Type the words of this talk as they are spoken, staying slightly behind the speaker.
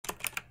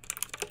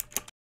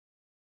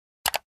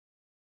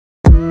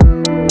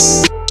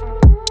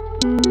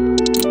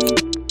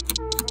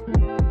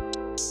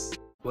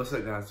What's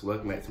up, guys?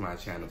 Welcome back to my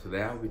channel.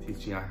 Today I'll be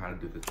teaching y'all how to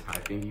do the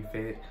typing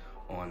effect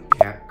on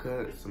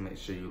CapCut. So make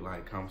sure you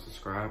like, comment,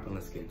 subscribe, and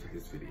let's get into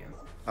this video.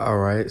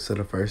 Alright, so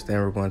the first thing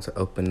we're going to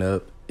open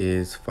up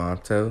is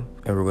Phonto,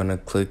 and we're going to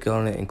click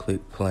on it and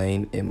click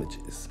plain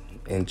images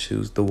and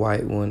choose the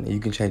white one.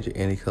 You can change it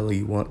any color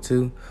you want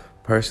to.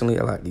 Personally,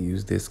 I like to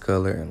use this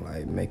color and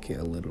like make it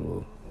a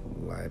little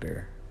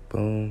lighter.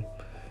 Boom.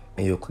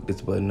 And you'll click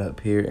this button up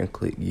here and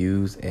click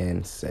use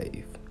and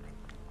save.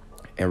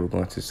 And we're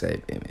going to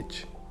save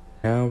image.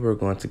 Now we're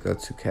going to go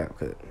to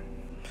CapCut.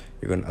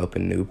 You're going to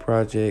open new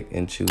project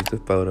and choose the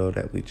photo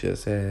that we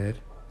just had.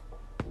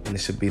 And it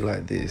should be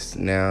like this.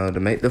 Now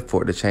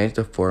to change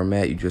the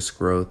format, you just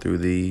scroll through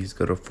these,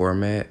 go to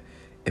format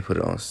and put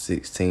it on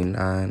 16:9,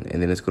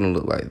 and then it's going to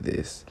look like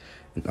this.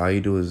 And all you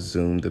do is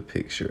zoom the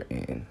picture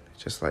in,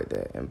 just like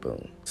that, and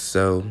boom.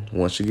 So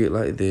once you get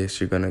like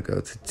this, you're going to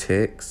go to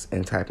text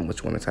and type in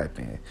what you want to type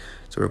in.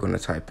 So we're going to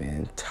type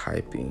in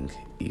typing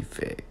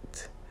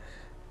effect.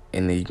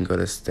 And then you can go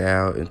to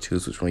style and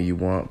choose which one you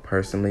want.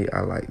 Personally,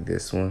 I like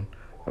this one.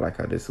 I like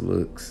how this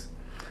looks.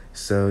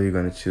 So you're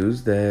going to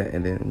choose that.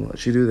 And then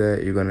once you do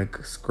that, you're going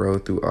to scroll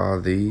through all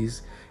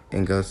these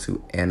and go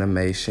to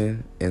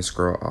animation and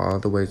scroll all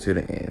the way to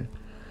the end.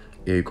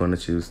 You're going to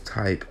choose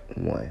type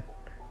 1.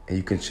 And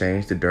you can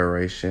change the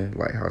duration,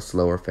 like how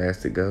slow or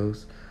fast it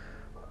goes.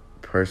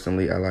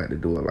 Personally, I like to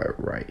do it like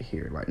right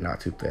here, like not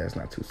too fast,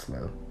 not too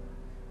slow.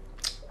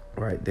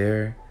 Right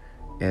there.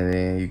 And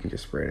then you can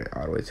just spread it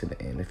all the way to the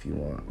end if you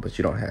want, but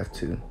you don't have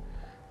to.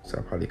 So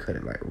I'll probably cut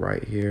it like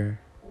right here.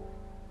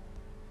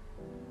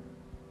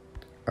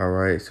 All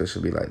right, so it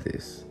should be like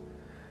this.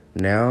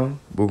 Now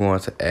we're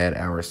going to add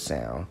our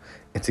sound.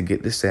 And to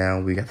get the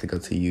sound, we got to go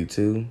to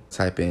YouTube,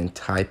 type in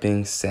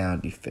typing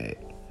sound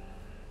effect.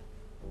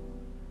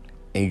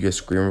 And you just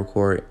screen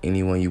record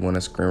anyone you want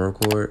to screen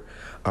record.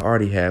 I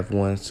already have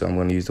one, so I'm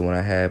going to use the one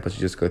I have, but you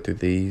just go through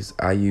these.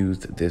 I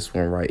used this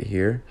one right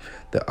here,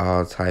 the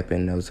all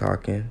typing, no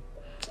talking.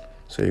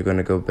 So you're going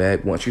to go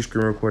back. Once you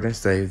screen record and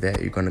save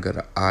that, you're going to go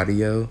to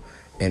audio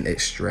and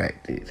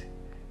extract it.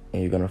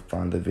 And you're going to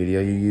find the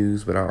video you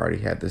use, but I already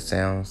had the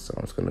sound, so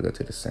I'm just going to go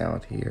to the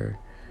sound here.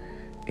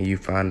 And you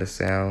find the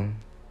sound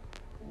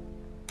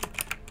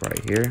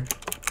right here.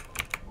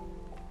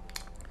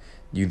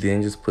 You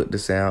then just put the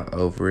sound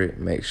over it.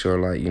 Make sure,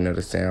 like, you know,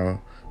 the sound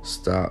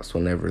stops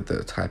whenever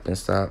the typing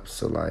stops.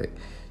 So, like,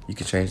 you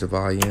can change the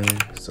volume.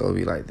 So it'll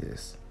be like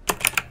this.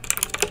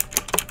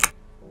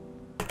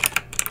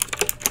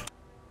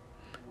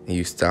 And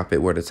you stop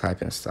it where the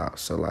typing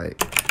stops. So,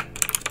 like,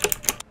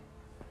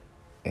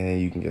 and then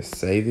you can just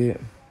save it.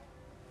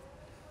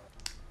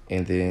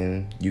 And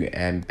then you can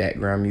add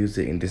background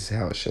music, and this is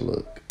how it should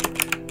look.